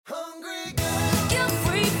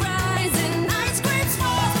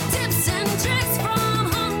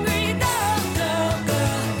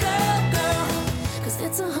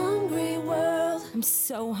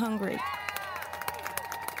hungry.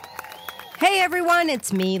 Hey everyone,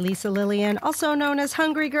 it's me, Lisa Lillian, also known as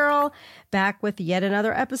Hungry Girl, back with yet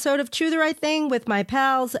another episode of Chew the Right Thing with my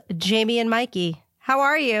pals, Jamie and Mikey. How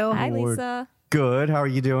are you? Hi, Lisa. Good. How are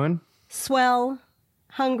you doing? Swell.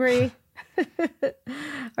 Hungry.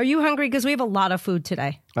 Are you hungry? Because we have a lot of food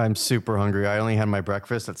today. I'm super hungry. I only had my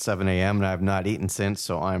breakfast at 7 a.m. and I have not eaten since,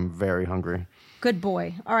 so I'm very hungry. Good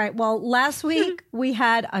boy. All right. Well, last week we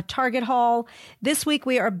had a Target haul. This week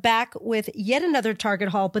we are back with yet another Target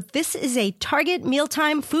haul, but this is a Target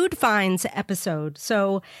Mealtime Food Finds episode.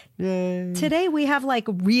 So today we have like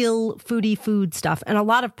real foodie food stuff, and a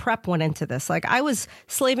lot of prep went into this. Like I was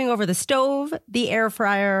slaving over the stove, the air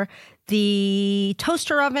fryer, the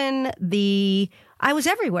toaster oven, I was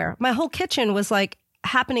everywhere. My whole kitchen was like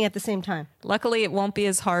happening at the same time. Luckily, it won't be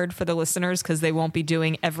as hard for the listeners because they won't be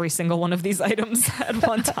doing every single one of these items at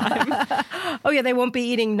one time. Oh, yeah, they won't be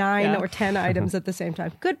eating 9 or 10 items at the same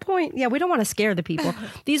time. Good point. Yeah, we don't want to scare the people.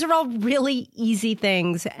 These are all really easy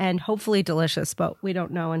things and hopefully delicious, but we don't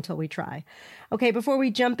know until we try. Okay, before we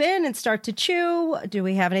jump in and start to chew, do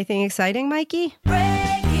we have anything exciting, Mikey?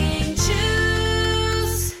 Breaking Chews.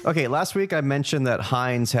 Okay, last week I mentioned that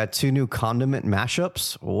Heinz had 2 new condiment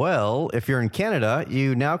mashups. Well, if you're in Canada,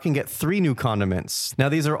 you now can get 3 new condiments. Now,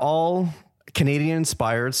 these are all Canadian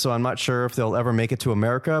inspired, so I'm not sure if they'll ever make it to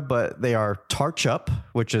America, but they are Tarchup,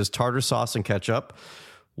 which is tartar sauce and ketchup.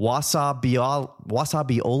 Wasabioli,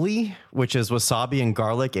 which is wasabi and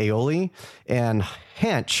garlic aioli, and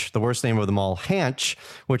Hanch, the worst name of them all, Hanch,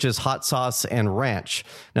 which is hot sauce and ranch.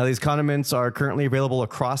 Now, these condiments are currently available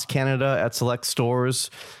across Canada at select stores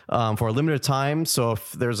for a limited time. So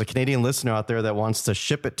if there's a Canadian listener out there that wants to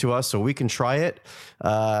ship it to us so we can try it,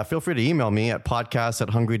 feel free to email me at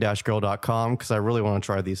podcast@hungry-girl.com because I really want to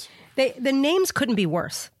try these. The names couldn't be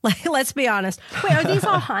worse. Like, let's be honest. Wait, are these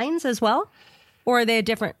all Heinz as well? Or are they a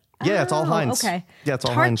different? Yeah, it's all Heinz. Okay. Yeah, it's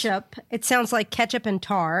all Heinz. Tarchup, it sounds like ketchup and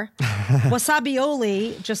tar.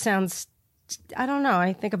 Wasabioli just sounds, I don't know.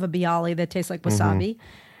 I think of a bialy that tastes like wasabi.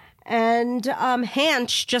 And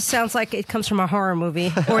Hanch just sounds like it comes from a horror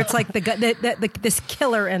movie, or it's like this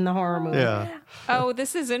killer in the horror movie. Yeah. Oh,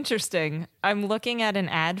 this is interesting. I'm looking at an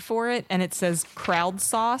ad for it, and it says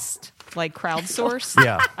crowdsourced, like crowdsourced.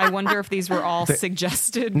 Yeah. I wonder if these were all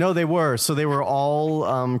suggested. No, they were. So they were all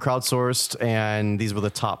crowdsourced, and these were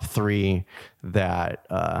the top 3 that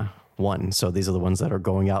won. So these are the ones that are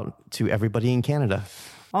going out to everybody in Canada.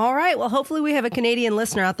 All right. Well, hopefully we have a Canadian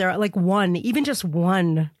listener out there, like one, even just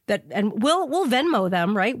one, that, and we'll Venmo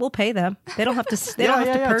them, right? We'll pay them. They don't have to. They don't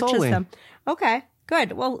have to purchase totally. them. Okay.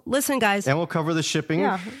 Good. Well, listen, guys. And we'll cover the shipping.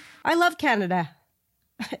 Yeah, I love Canada.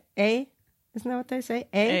 Isn't that what they say?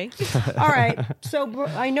 All right. So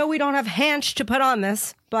I know we don't have Hanch to put on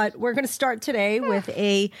this, but we're going to start today with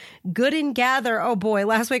a Good and Gather. Oh boy,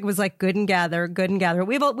 last week was like Good and Gather, Good and Gather.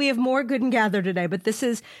 We have more Good and Gather today, but this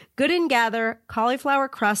is Good and Gather cauliflower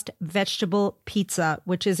crust vegetable pizza,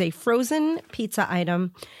 which is a frozen pizza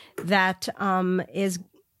item that is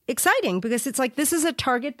exciting because it's like this is a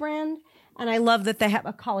Target brand, and I love that they have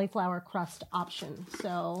a cauliflower crust option.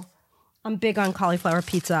 So I'm big on cauliflower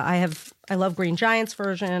pizza. I love Green Giant's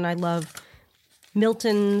version. I love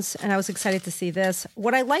Milton's, and I was excited to see this.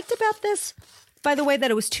 What I liked about this, by the way, that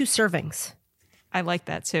it was 2 servings. I like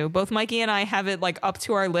that too. Both Mikey and I have it like up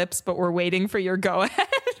to our lips, but we're waiting for your go ahead.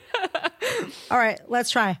 All right,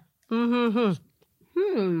 let's try. That's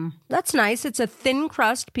nice. It's a thin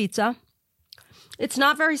crust pizza. It's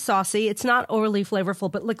not very saucy. It's not overly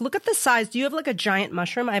flavorful, but like, look at the size. Do you have like a giant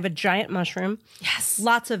mushroom? I have a giant mushroom. Yes.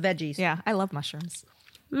 Lots of veggies. Yeah, I love mushrooms.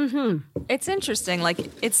 It's interesting. Like,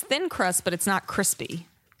 it's thin crust, but it's not crispy.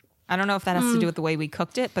 I don't know if that has to do with the way we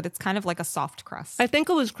cooked it, but it's kind of like a soft crust. I think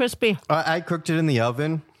it was crispy. I cooked it in the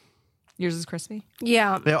oven. Yours is crispy?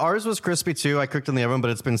 Yeah. Yeah, ours was crispy too. I cooked in the oven, but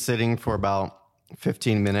it's been sitting for about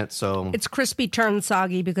 15 minutes. So It's crispy turned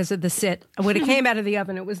soggy because of the sit. When it came out of the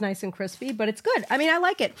oven, it was nice and crispy, but it's good. I mean, I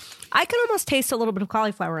like it. I can almost taste a little bit of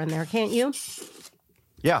cauliflower in there, can't you?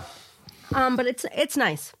 yeah. But it's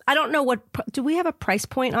nice. I don't know do we have a price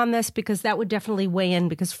point on this? Because that would definitely weigh in,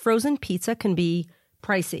 because frozen pizza can be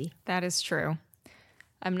pricey. That is true.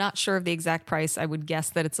 I'm not sure of the exact price. I would guess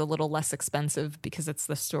that it's a little less expensive because it's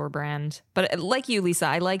the store brand. But like you, Lisa,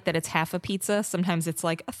 I like that it's half a pizza. Sometimes it's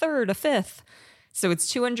like a third, a fifth. So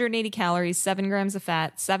it's 280 calories, 7 grams of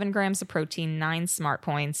fat, 7 grams of protein, 9 smart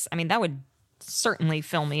points. I mean, that would certainly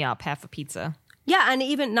fill me up, half a pizza. Yeah, and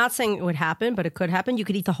even not saying it would happen, but it could happen. You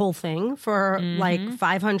could eat the whole thing for like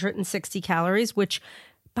 560 calories, which,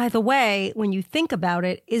 by the way, when you think about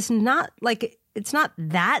it, is not like, it's not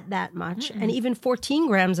that much. And even 14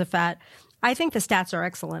 grams of fat. I think the stats are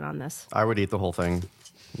excellent on this. I would eat the whole thing.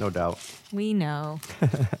 No doubt. We know.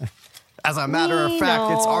 As a matter of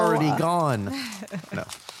fact, it's already gone. No.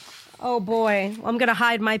 Oh boy, I'm gonna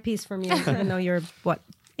hide my piece from you, even though you're what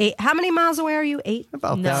 8? How many miles away are you? 8?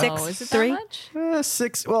 About No, that. is it Three? that much?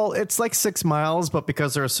 6. Well, it's like 6 miles, but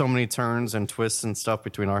because there are so many turns and twists and stuff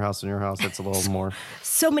between our house and your house, it's a little more.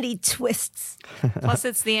 So many twists. Plus,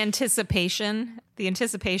 it's the anticipation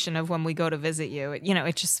of when we go to visit you.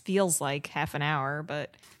 It just feels like half an hour,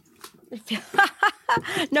 but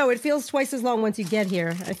No, it feels twice as long once you get here.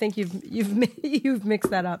 I think you've mixed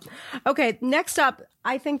that up. Okay, next up,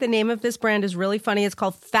 I think the name of this brand is really funny. It's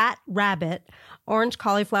called Fat Rabbit Orange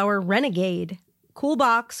Cauliflower Renegade. Cool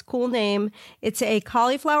box, cool name. It's a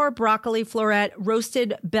cauliflower, broccoli, floret,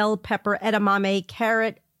 roasted bell pepper, edamame,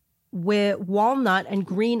 carrot with walnut and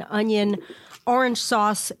green onion, orange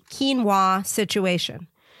sauce, quinoa situation.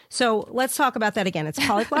 So let's talk about that again. It's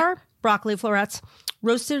cauliflower, broccoli florets,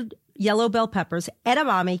 roasted yellow bell peppers,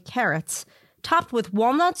 edamame, carrots, topped with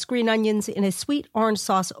walnuts, green onions in a sweet orange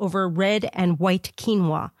sauce over red and white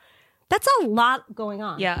quinoa. That's a lot going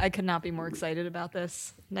on. yeah, I could not be more excited about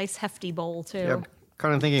this. Nice hefty bowl too. Yeah,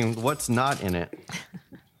 kind of thinking, what's not in it?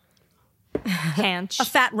 Hanch. A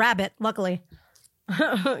fat rabbit, luckily.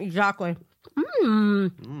 Exactly.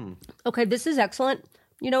 Okay, this is excellent.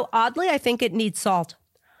 Oddly, I think it needs salt,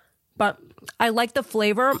 but I like the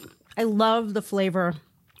flavor. I love the flavor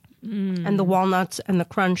and the walnuts and the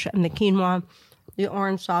crunch and the quinoa, the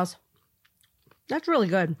orange sauce. That's really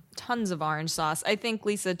good. Tons of orange sauce. I think,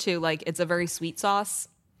 Lisa, too, like it's a very sweet sauce.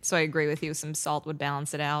 So I agree with you. Some salt would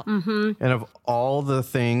balance it out. And of all the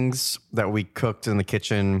things that we cooked in the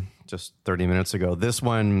kitchen just 30 minutes ago, this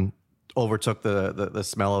one overtook the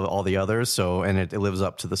smell of all the others. So, and it lives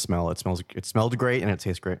up to the smell. It smelled great and it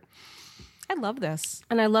tastes great. I love this.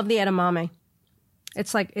 And I love the edamame.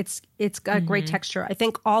 It's like it's got great texture. I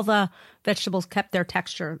think all the vegetables kept their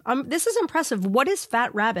texture. This is impressive. What is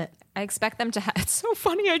Fat Rabbit? I expect them to have. It's so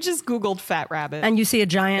funny. I just Googled fat rabbit. And you see a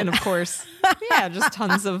giant, And of course, yeah, just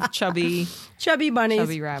tons of chubby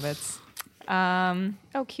bunnies. rabbits.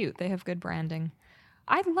 Oh, cute. They have good branding.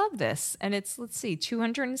 I love this. And it's, let's see,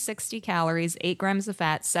 260 calories, 8 grams of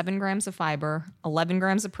fat, 7 grams of fiber, 11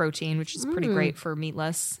 grams of protein, which is pretty great for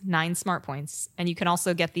meatless, 9 smart points. And you can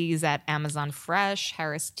also get these at Amazon Fresh,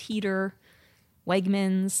 Harris Teeter,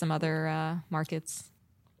 Wegmans, some other markets.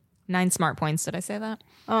 9 smart points. Did I say that?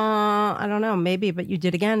 I don't know, maybe, but you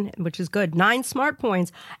did again, which is good. 9 smart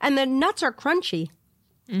points. And the nuts are crunchy.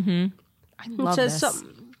 I love this.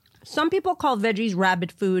 Some people call veggies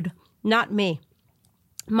rabbit food. Not me.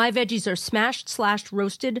 My veggies are smashed,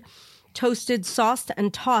 roasted, toasted, sauced,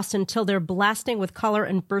 and tossed until they're blasting with color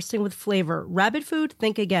and bursting with flavor. Rabbit food?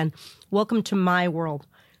 Think again. Welcome to my world.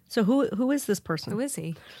 So who is this person? Who is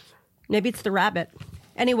he? Maybe it's the rabbit.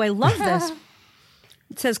 Anyway, love this.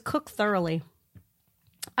 It says cook thoroughly.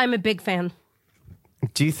 I'm a big fan.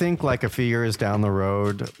 Do you think like a few years down the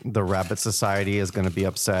road, the Rabbit Society is going to be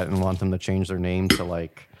upset and want them to change their name to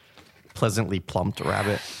like Pleasantly Plumped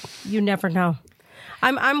Rabbit? You never know.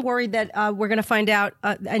 I'm worried that we're going to find out,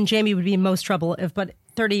 and Jamie would be in most trouble but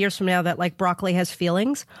 30 years from now that like broccoli has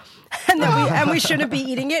feelings, and we shouldn't be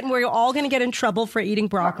eating it, and we're all going to get in trouble for eating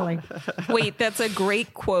broccoli. Wait, that's a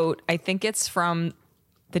great quote. I think it's from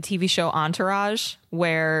the TV show Entourage,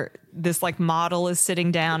 where this like model is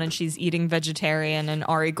sitting down and she's eating vegetarian, and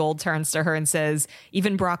Ari Gold turns to her and says,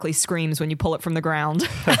 "Even broccoli screams when you pull it from the ground."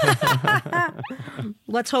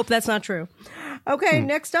 Let's hope that's not true. Okay,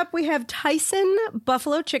 next up we have Tyson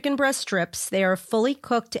buffalo chicken breast strips. They are fully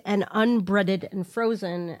cooked and unbreaded and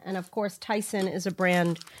frozen. And of course, Tyson is a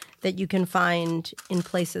brand that you can find in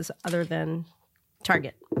places other than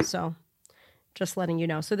Target. So just letting you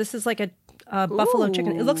know. So this is like a buffalo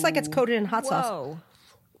chicken. It looks like it's coated in hot sauce. Whoa.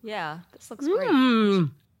 Yeah, this looks great.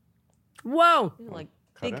 Whoa. Like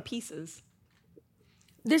big pieces.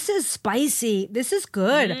 This is spicy. This is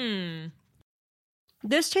good.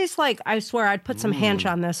 This tastes like, I swear, I'd put some ranch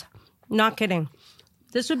on this. Not kidding.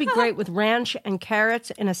 This would be great with ranch and carrots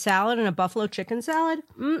in a salad and a buffalo chicken salad.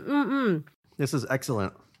 This is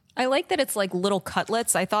excellent. I like that it's like little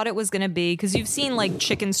cutlets. I thought it was going to be, because you've seen like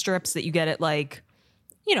chicken strips that you get at like,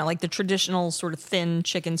 like the traditional sort of thin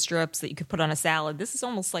chicken strips that you could put on a salad. This is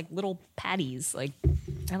almost like little patties. Like,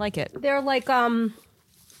 I like it. They're like,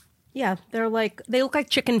 they look like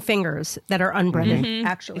chicken fingers that are unbreaded,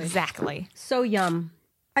 actually. Exactly. So yum.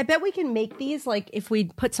 I bet we can make these, like, if we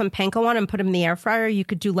put some panko on and put them in the air fryer, you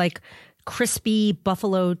could do, like, crispy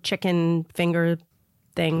buffalo chicken finger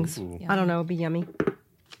things. I don't know. It'd be yummy.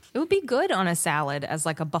 It would be good on a salad as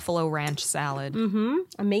like a buffalo ranch salad.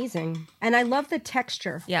 Amazing. And I love the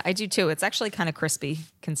texture. Yeah, I do too. It's actually kind of crispy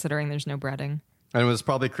considering there's no breading. And it was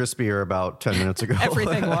probably crispier about 10 minutes ago.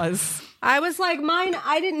 Everything was. I was like, mine,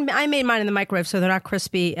 I made mine in the microwave, so they're not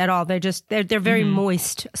crispy at all. They're very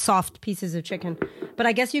moist, soft pieces of chicken. But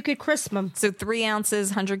I guess you could crisp them. So 3 ounces,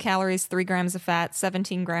 100 calories, 3 grams of fat,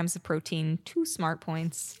 17 grams of protein, 2 smart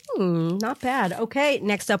points. Not bad. Okay,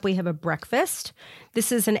 next up we have a breakfast.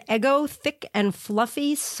 This is an Eggo thick and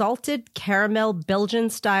fluffy salted caramel Belgian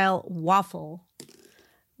style waffle.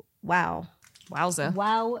 Wow. Wowza.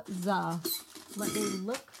 Wowza. Let me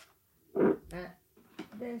look at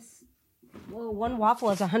this. Whoa, one waffle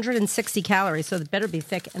has 160 calories, so it better be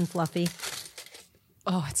thick and fluffy.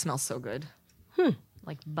 Oh, it smells so good.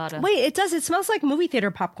 Like butter. Wait, it does. It smells like movie theater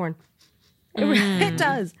popcorn. It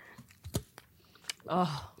does.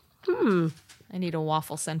 I need a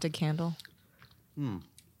waffle scented candle.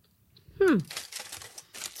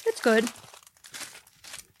 It's good.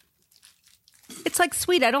 It's like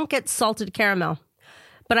sweet. I don't get salted caramel,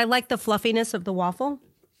 but I like the fluffiness of the waffle.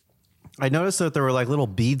 I noticed that there were like little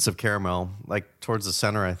beads of caramel, like towards the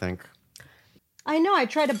center, I think. I know. I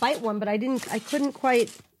tried to bite one, but I couldn't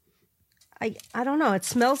quite. I don't know. It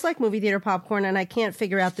smells like movie theater popcorn, and I can't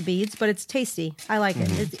figure out the beads, but it's tasty. I like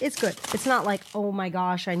it. It's good. It's not like, oh my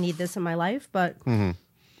gosh, I need this in my life, but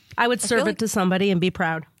I would serve it to somebody and be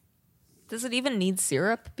proud. Does it even need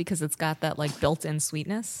syrup? Because it's got that like built-in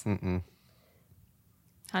sweetness.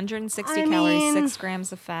 160 calories, 6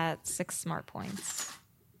 grams of fat, 6 smart points.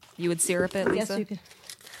 You would syrup it, Lisa? Yes, you could.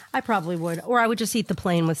 I probably would. Or I would just eat the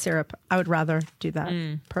plain with syrup. I would rather do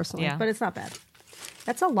that personally. yeah. But it's not bad.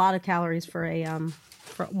 That's a lot of calories for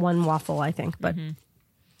for one waffle, I think. But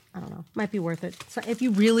I don't know. Might be worth it. So if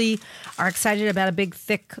you really are excited about a big,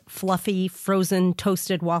 thick, fluffy, frozen,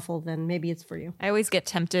 toasted waffle, then maybe it's for you. I always get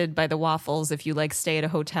tempted by the waffles if you like stay at a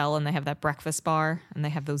hotel and they have that breakfast bar and they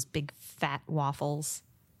have those big fat waffles.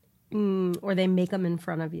 Or they make them in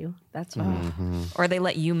front of you. That's right. Or they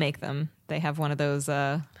let you make them. They have one of those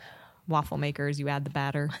waffle makers. You add the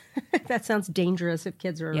batter. That sounds dangerous if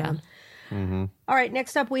kids are Yeah. around. All right,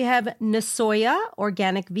 next up we have Nasoya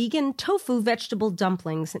organic vegan tofu vegetable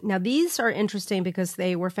dumplings. Now these are interesting because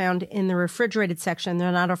they were found in the refrigerated section.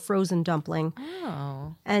 They're not a frozen dumpling.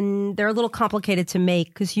 Oh. And they're a little complicated to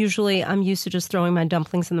make because usually I'm used to just throwing my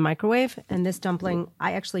dumplings in the microwave. And this dumpling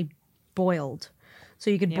I actually boiled. So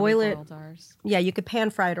you could boil it. Ours. Yeah, you could pan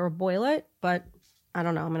fry it or boil it, but I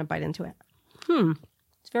don't know. I'm going to bite into it.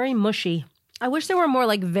 It's very mushy. I wish there were more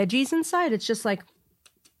like veggies inside. It's just like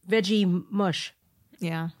veggie mush.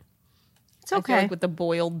 Yeah. It's I feel okay. like with the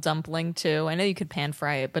boiled dumpling too. I know you could pan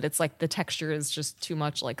fry it, but it's like the texture is just too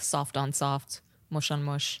much like soft on soft, mush on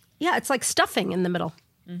mush. Yeah, it's like stuffing in the middle.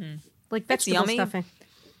 Like vegetable yummy. stuffing.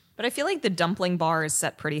 But I feel like the dumpling bar is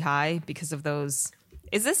set pretty high because of those.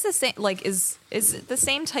 Is this the same? Like, is it the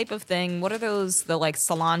same type of thing? What are those? The like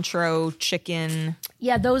cilantro chicken?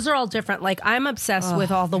 Yeah, those are all different. Like I'm obsessed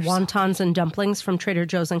with all the wontons and dumplings from Trader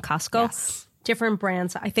Joe's and Costco. Yes. Different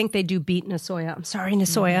brands. I think they do beat Nasoya. I'm sorry,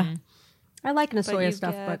 Nasoya. I like Nasoya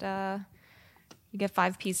stuff, but you get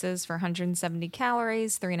 5 pieces for 170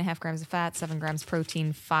 calories, 3.5 grams of fat, 7 grams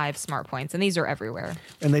protein, 5 smart points, and these are everywhere.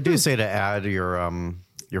 And they do say to add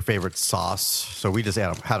your favorite sauce. So we just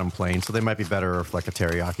had them plain. So they might be better if like a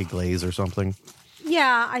teriyaki glaze or something.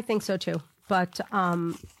 yeah, I think so too. But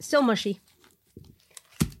still mushy.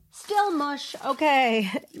 Still mush. Okay.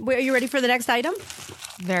 Are you ready for the next item?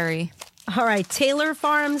 Very. All right. Taylor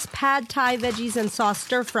Farms Pad Thai Veggies and Sauce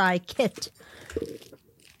Stir Fry Kit.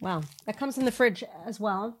 Wow. That comes in the fridge as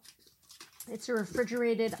well. It's a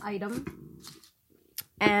refrigerated item.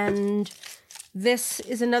 And this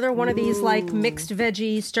is another one of these like mixed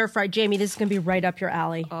veggie stir fry. Jamie, this is going to be right up your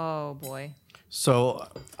alley. Oh boy. So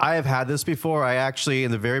I have had this before. I actually,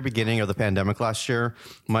 in the very beginning of the pandemic last year,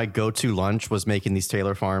 my go-to lunch was making these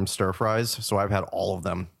Taylor Farms stir fries. So I've had all of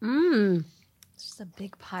them. It's just a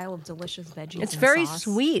big pile of delicious veggies. It's and very sauce.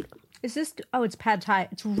 sweet. Is this? Oh, it's pad thai.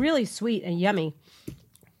 It's really sweet and yummy.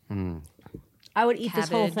 I would eat this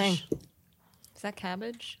whole thing. Is that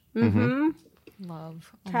cabbage? Mm-hmm.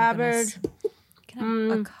 Love. Oh my Cabbage. goodness. Can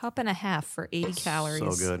have a cup and a half for 80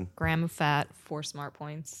 calories. So good. Gram of fat, 4 smart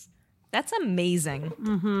points. That's amazing.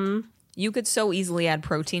 Mm-hmm. You could so easily add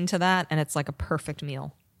protein to that, and it's like a perfect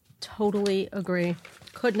meal. Totally agree.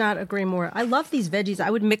 Could not agree more. I love these veggies.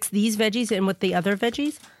 I would mix these veggies in with the other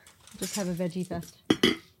veggies. Just have a veggie fest.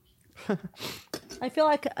 I feel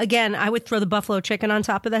like, again, I would throw the buffalo chicken on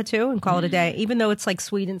top of that too and call it a day. Even though it's like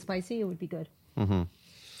sweet and spicy, it would be good.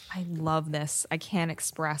 I love this. I can't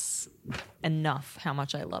express enough how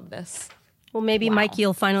much I love this. Well, maybe Wow. Mikey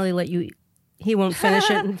will finally let you he won't finish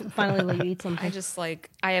it and finally let you eat something.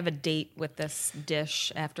 I have a date with this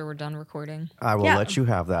dish after we're done recording. I will Yeah. let you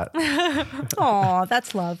have that. Aw,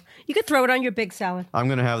 that's love. You could throw it on your big salad. I'm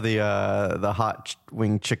gonna have the hot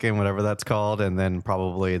wing chicken, whatever that's called, and then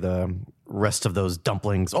probably the rest of those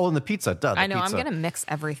dumplings. Oh, and the pizza. Duh, the I know. pizza. I'm going to mix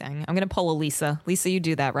everything. I'm going to pull a Lisa. Lisa, you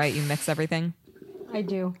do that, right? You mix everything? I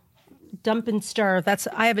do. Dump and stir.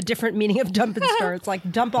 I have a different meaning of dump and stir. It's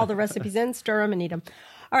like dump all the recipes in, stir them, and eat them.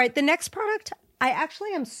 All right, the next product, I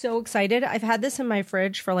actually am so excited. I've had this in my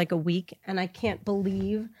fridge for like a week, and I can't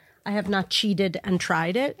believe I have not cheated and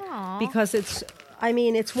tried it because it's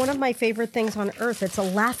one of my favorite things on earth. It's a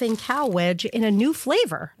Laughing Cow wedge in a new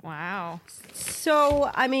flavor. Wow. So,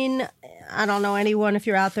 I don't know anyone, if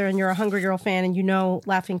you're out there and you're a Hungry Girl fan and you know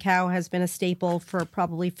Laughing Cow has been a staple for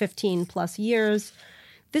probably 15 plus years.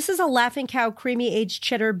 This is a Laughing Cow creamy aged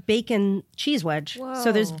cheddar bacon cheese wedge. Whoa.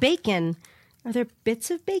 So there's bacon. Are there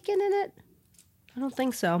bits of bacon in it? I don't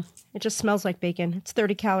think so. It just smells like bacon. It's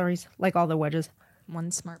 30 calories, like all the wedges.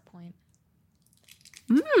 One smart point.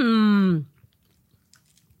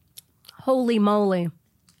 Holy moly.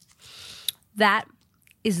 That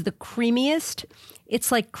is the creamiest.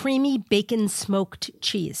 It's like creamy bacon smoked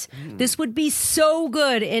cheese. This would be so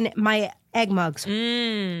good in my egg mugs.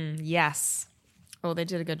 Yes. Oh, they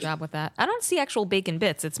did a good job with that. I don't see actual bacon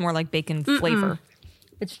bits. It's more like bacon flavor.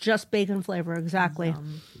 It's just bacon flavor, exactly.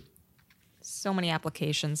 So many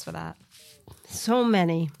applications for that. So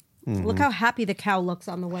many. Look how happy the cow looks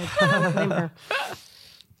on the wedge.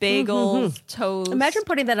 Bagels, toast. Imagine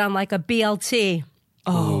putting that on like a BLT.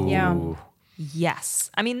 Oh, yeah.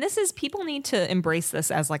 Yes. I mean, people need to embrace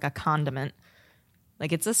this as like a condiment.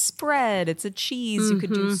 Like it's a spread, it's a cheese. You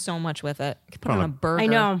could do so much with it. You could put it on a burger. I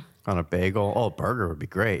know. On a bagel. Oh, a burger would be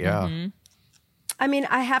great. Yeah.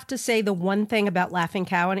 I have to say the one thing about Laughing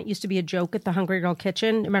Cow, and it used to be a joke at the Hungry Girl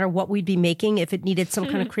Kitchen, no matter what we'd be making, if it needed some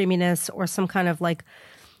kind of creaminess or some kind of like,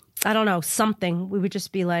 I don't know, something, we would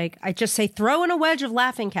just be like, I'd just say, throw in a wedge of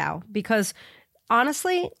Laughing Cow. Because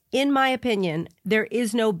honestly, in my opinion, there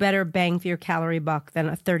is no better bang for your calorie buck than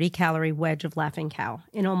a 30-calorie wedge of Laughing Cow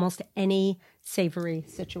in almost any savory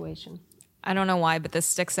situation. I don't know why, but this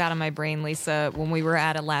sticks out of my brain, Lisa, when we were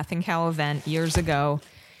at a Laughing Cow event years ago.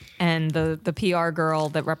 And the PR girl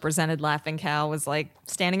that represented Laughing Cow was like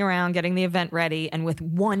standing around getting the event ready, and with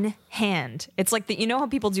one hand, it's like you know how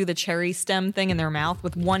people do the cherry stem thing in their mouth?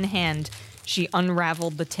 With one hand, she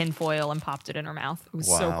unraveled the tinfoil and popped it in her mouth. It was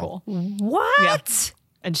so cool. What? Yeah.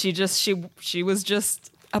 And she was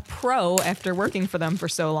just a pro after working for them for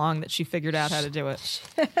so long that she figured out how to do it.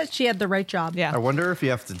 She had the right job. Yeah. I wonder if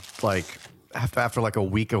you have to after like a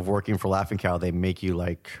week of working for Laughing Cow, they make you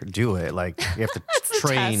like do it. Like you have to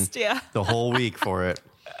train test, yeah. the whole week for it.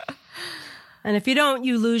 And if you don't,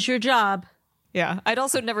 you lose your job. Yeah. I'd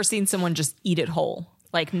also never seen someone just eat it whole.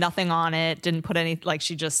 Like nothing on it, didn't put any, like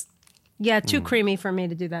she just. Yeah, too creamy for me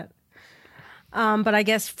to do that. But I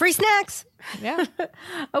guess free snacks. Yeah.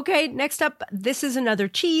 Okay, next up, this is another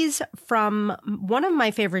cheese from one of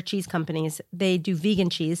my favorite cheese companies. They do vegan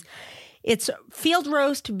cheese. It's field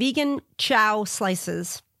roast vegan chow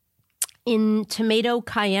slices in tomato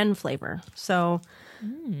cayenne flavor. So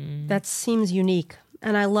that seems unique.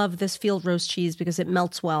 And I love this field roast cheese because it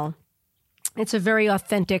melts well. It's a very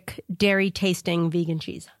authentic dairy tasting vegan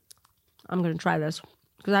cheese. I'm going to try this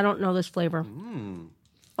because I don't know this flavor.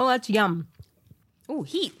 Oh, that's yum. Ooh,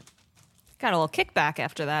 heat. Got a little kickback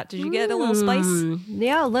after that. Did you get a little spice?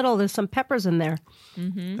 Yeah, a little. There's some peppers in there.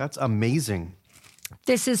 That's amazing.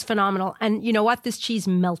 This is phenomenal. And you know what? This cheese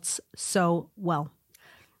melts so well.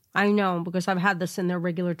 I know because I've had this in their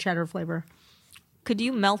regular cheddar flavor. Could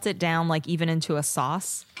you melt it down like even into a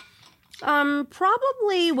sauce?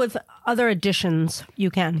 Probably with other additions you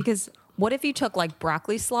can. Because what if you took like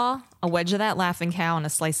broccoli slaw, a wedge of that Laughing Cow, and a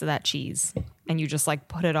slice of that cheese, and you just like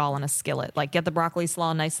put it all in a skillet? Like get the broccoli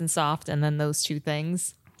slaw nice and soft, and then those two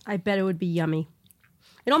things. I bet it would be yummy.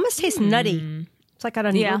 It almost tastes nutty. It's like got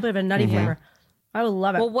a little bit of a nutty flavor. I would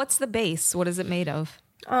love it. Well, what's the base? What is it made of?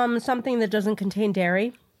 Something that doesn't contain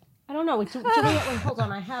dairy. I don't know. Wait, hold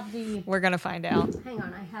on. I have the. We're going to find out. Hang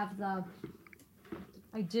on.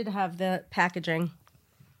 I did have the packaging.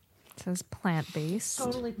 It says plant-based.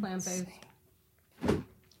 Totally plant-based.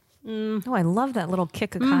 Oh, I love that little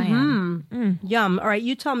kick of cayenne. Yum. All right,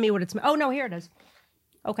 you tell me what it's. Oh, no, here it is.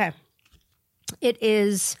 Okay. It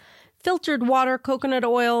is filtered water, coconut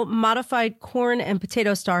oil, modified corn and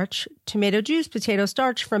potato starch, tomato juice, potato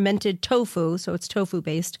starch, fermented tofu, so it's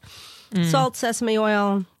tofu-based, salt, sesame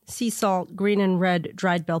oil, sea salt, green and red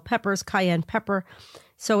dried bell peppers, cayenne pepper.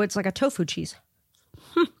 So it's like a tofu cheese.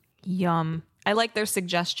 Yum. I like their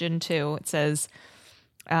suggestion, too. It says,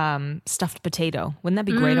 stuffed potato. Wouldn't that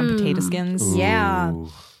be great on potato skins? Yeah.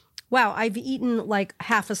 Wow, I've eaten like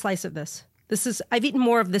half a slice of this. I've eaten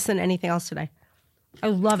more of this than anything else today. I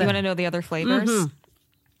love You it. want to know the other flavors?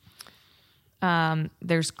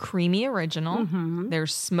 There's creamy original,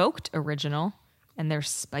 there's smoked original, and there's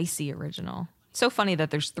spicy original. So funny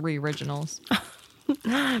that there's 3 originals.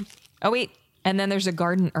 Oh, wait. And then there's a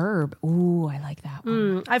garden herb. Ooh, I like that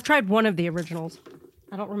one. I've tried one of the originals.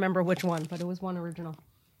 I don't remember which one, but it was one original.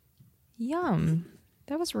 Yum.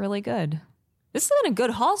 That was really good. This has been a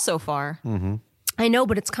good haul so far. I know,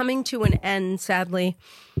 but it's coming to an end, sadly.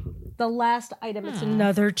 The last item is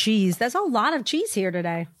another cheese. There's a lot of cheese here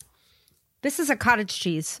today. This is a cottage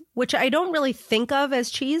cheese, which I don't really think of as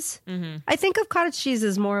cheese. I think of cottage cheese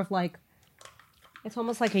as more of like, it's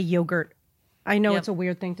almost like a yogurt. I know it's a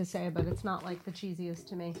weird thing to say, but it's not like the cheesiest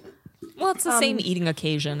to me. Well, it's the same eating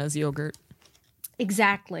occasion as yogurt.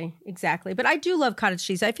 Exactly. But I do love cottage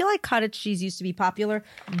cheese. I feel like cottage cheese used to be popular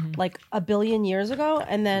like a billion years ago,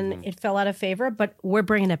 and then it fell out of favor, but we're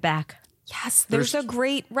bringing it back. Yes, there's a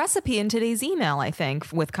great recipe in today's email, I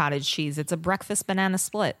think, with cottage cheese. It's a breakfast banana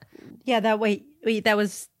split. Yeah, that was...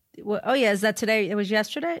 Oh, yeah, is that today? It was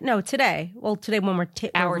yesterday? No, today. Well, today when we're...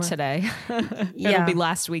 Today. It'll be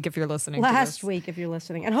last week if you're listening to this. Last week if you're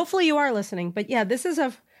listening. And hopefully you are listening. But yeah, this is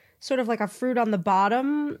a sort of like a fruit on the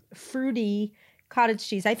bottom, fruity cottage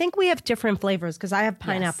cheese. I think we have different flavors because I have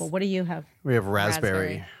pineapple. Yes. What do you have? We have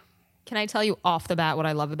raspberry. Can I tell you off the bat what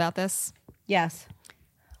I love about this? Yes.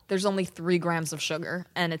 There's only 3 grams of sugar,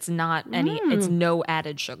 and it's not it's no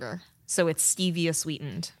added sugar. So it's stevia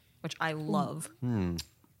sweetened, which I love.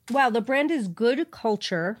 Wow, the brand is Good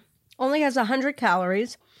Culture. Only has 100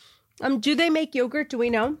 calories. Do they make yogurt? Do we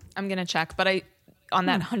know? I'm going to check. But on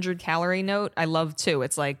that 100-calorie note, I love, too.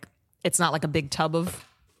 It's like, it's not like a big tub of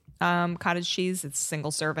cottage cheese. It's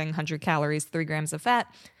single serving, 100 calories, 3 grams of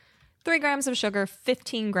fat, 3 grams of sugar,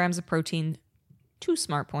 15 grams of protein, 2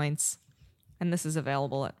 smart points. And this is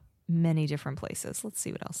available at many different places. Let's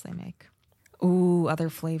see what else they make. Ooh, other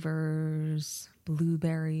flavors.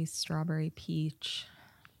 Blueberry, strawberry, peach.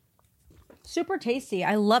 Super tasty.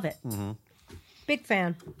 I love it. Big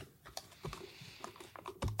fan.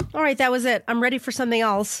 All right, that was it. I'm ready for something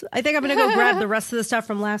else. I think I'm going to go grab the rest of the stuff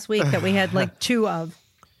from last week that we had like 2 of.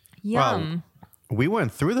 Yum. Wow. We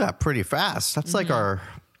went through that pretty fast. That's like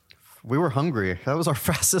we were hungry. That was our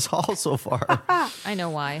fastest haul so far. I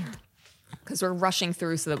know why. Because we're rushing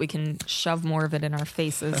through so that we can shove more of it in our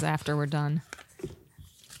faces after we're done.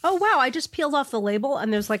 Oh, wow. I just peeled off the label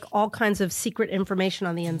and there's like all kinds of secret information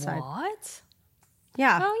on the inside. What?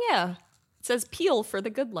 Yeah. Oh, yeah. It says peel for the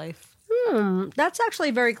good life. That's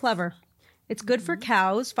actually very clever. It's good for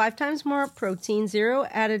cows, 5 times more protein, 0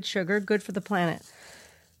 added sugar, good for the planet.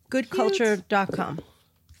 Goodculture.com.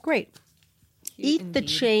 Great. Eat the indeed.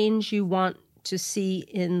 change you want to see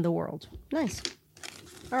in the world. Nice.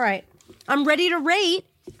 All right. I'm ready to rate.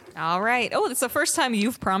 All right. Oh, it's the first time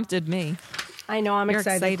you've prompted me. I know, I'm You're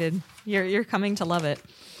excited. excited. You're coming to love it.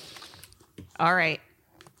 All right.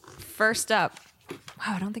 First up.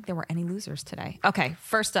 Wow, I don't think there were any losers today. Okay,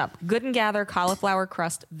 first up. Good and Gather cauliflower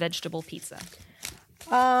crust vegetable pizza.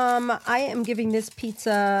 I am giving this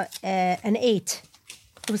pizza an 8.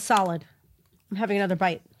 It was solid. I'm having another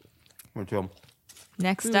bite. Me too.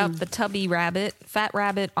 Next up, the Tubby Rabbit, Fat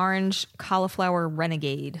Rabbit Orange Cauliflower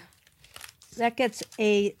Renegade. That gets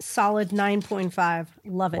a solid 9.5.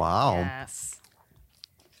 Love it. Wow. Yes.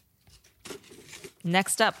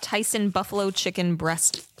 Next up, Tyson Buffalo Chicken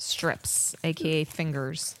Breast Strips, aka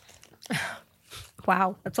fingers.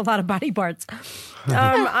 Wow, that's a lot of body parts.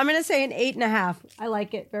 I'm going to say an 8.5. I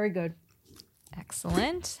like it. Very good.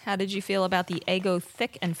 Excellent. How did you feel about the Eggo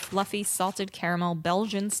thick and fluffy salted caramel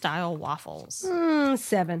Belgian style waffles?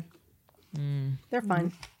 7. They're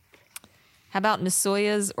fine. How about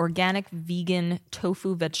Nasoya's organic vegan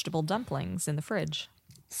tofu vegetable dumplings in the fridge?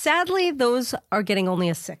 Sadly, those are getting only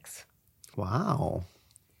a 6. Wow.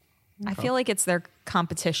 I feel like it's their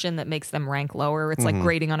competition that makes them rank lower. It's like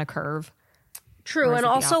grading on a curve. True, Or is and it the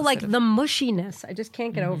also like opposite of- the mushiness. I just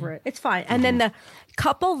can't get over it. It's fine. And then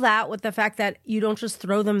couple that with the fact that you don't just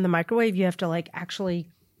throw them in the microwave. You have to like actually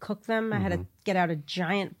cook them. I had to get out a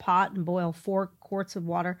giant pot and boil 4 quarts of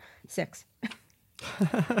water. 6.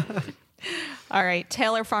 All right.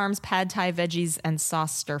 Taylor Farms Pad Thai veggies and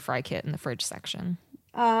sauce stir fry kit in the fridge section.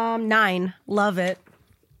 9. Love it.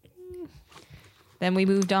 Then we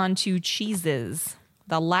moved on to cheeses.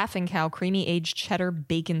 The Laughing Cow creamy aged cheddar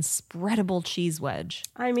bacon spreadable cheese wedge.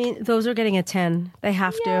 I mean, those are getting a 10. They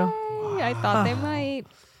have to. Yay, I thought they might.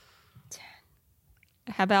 10.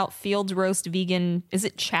 How about Fields Roast vegan? Is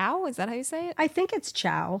it chow? Is that how you say it? I think it's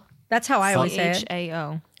chow. That's how I always say it.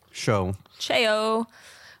 Chao. Show. Chao.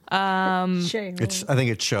 It's. I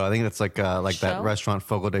think it's show. I think it's like that Show? restaurant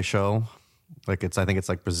Fogo de Show. Like I think it's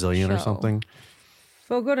like Brazilian or Show. something.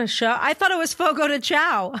 Fogo de Chao. I thought it was Fogo de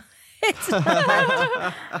Chao. It's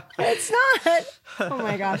not. It's not. Oh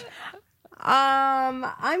my gosh. I'm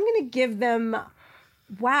gonna give them.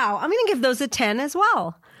 Wow, I'm gonna give those a 10 as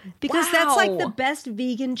well because that's like the Wow. best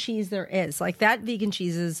vegan cheese there is. Like that vegan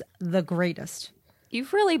cheese is the greatest.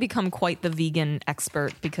 You've really become quite the vegan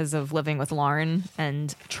expert because of living with Lauren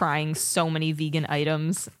and trying so many vegan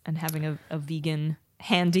items and having a vegan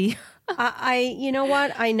handy. You know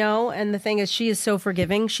what? I know. And the thing is, she is so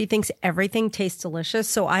forgiving. She thinks everything tastes delicious.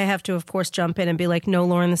 So I have to, of course, jump in and be like, no,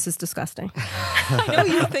 Lauren, this is disgusting. I know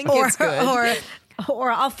you think it's good. Or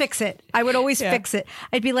I'll fix it. I would always fix it.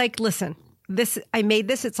 I'd be like, listen, I made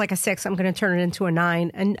this. It's like a 6. I'm going to turn it into a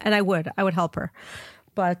 9. And I would help her.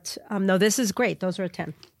 But no, this is great. Those are a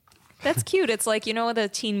 10. That's cute. It's like, you know, the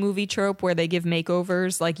teen movie trope where they give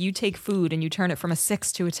makeovers, like you take food and you turn it from a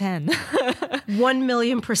 6 to a 10.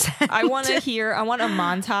 1,000,000%. I want a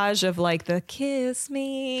montage of like the kiss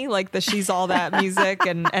me, like the She's All That music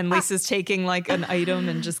and Lisa's taking like an item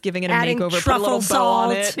and just giving it a Adding makeover, put a truffle little bow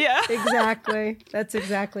salt. on it. Yeah. Exactly. That's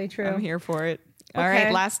exactly true. I'm here for it. All Okay.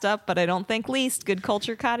 right, last up, but I don't think least, Good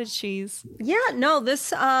Culture cottage cheese. Yeah, no,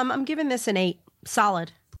 this I'm giving this an 8.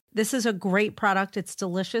 Solid. This is a great product. It's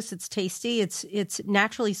delicious. It's tasty. It's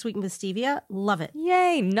naturally sweetened with stevia. Love it.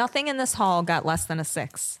 Yay. Nothing in this haul got less than a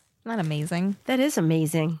 6. Isn't that amazing? That is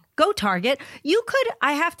amazing. Go Target. You could,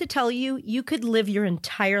 I have to tell you, you could live your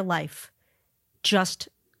entire life just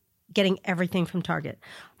getting everything from Target.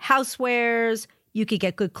 Housewares, you could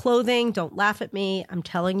get good clothing. Don't laugh at me. I'm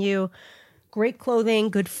telling you. Great clothing,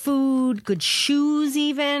 good food, good shoes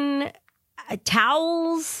even,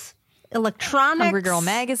 towels, electronics. Hungry Girl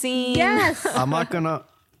magazine. Yes. I'm not gonna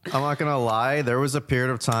lie. There was a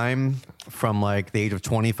period of time from like the age of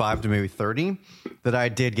 25 to maybe 30 that I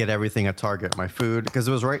did get everything at Target. My food, because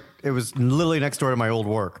it was literally next door to my old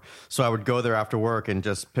work. So I would go there after work and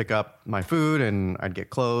just pick up my food, and I'd get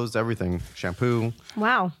clothes, everything, shampoo.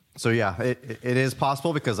 Wow. So yeah, it is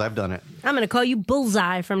possible because I've done it. I'm going to call you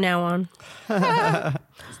Bullseye from now on.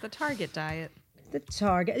 It's the Target diet. The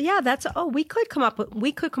Target. Yeah, we could come up with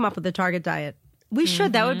the Target diet. We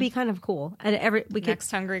should. That would be kind of cool. And we could.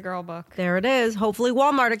 Next Hungry Girl book. There it is. Hopefully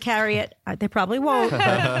Walmart will carry it. They probably won't.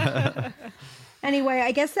 Anyway,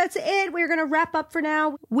 I guess that's it. We're going to wrap up for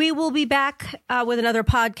now. We will be back with another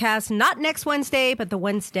podcast, not next Wednesday, but the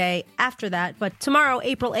Wednesday after that. But tomorrow,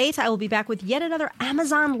 April 8th, I will be back with yet another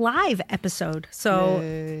Amazon Live episode.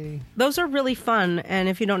 So those are really fun. And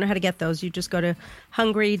if you don't know how to get those, you just go to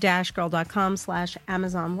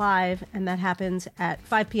hungry-girl.com/Amazon Live. And that happens at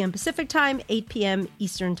 5 p.m. Pacific time, 8 p.m.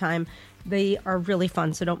 Eastern time. They are really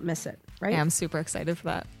fun, so don't miss it. Right? Yeah, I'm super excited for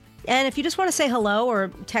that. And if you just want to say hello or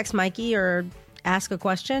text Mikey or ask a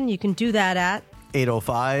question, you can do that at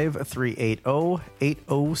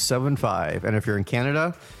 805-380-8075. And if you're in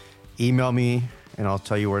Canada, email me and I'll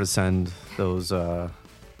tell you where to send those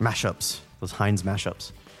mashups, those Heinz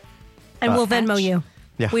mashups. and we'll Venmo you.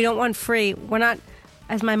 Yeah. We don't want free. We're not,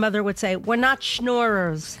 as my mother would say, we're not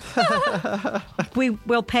schnorrers.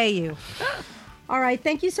 We'll pay you. All right.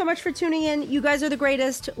 Thank you so much for tuning in. You guys are the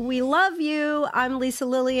greatest. We love you. I'm Lisa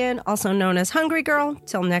Lillian, also known as Hungry Girl.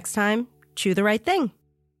 Till next time, chew the right thing.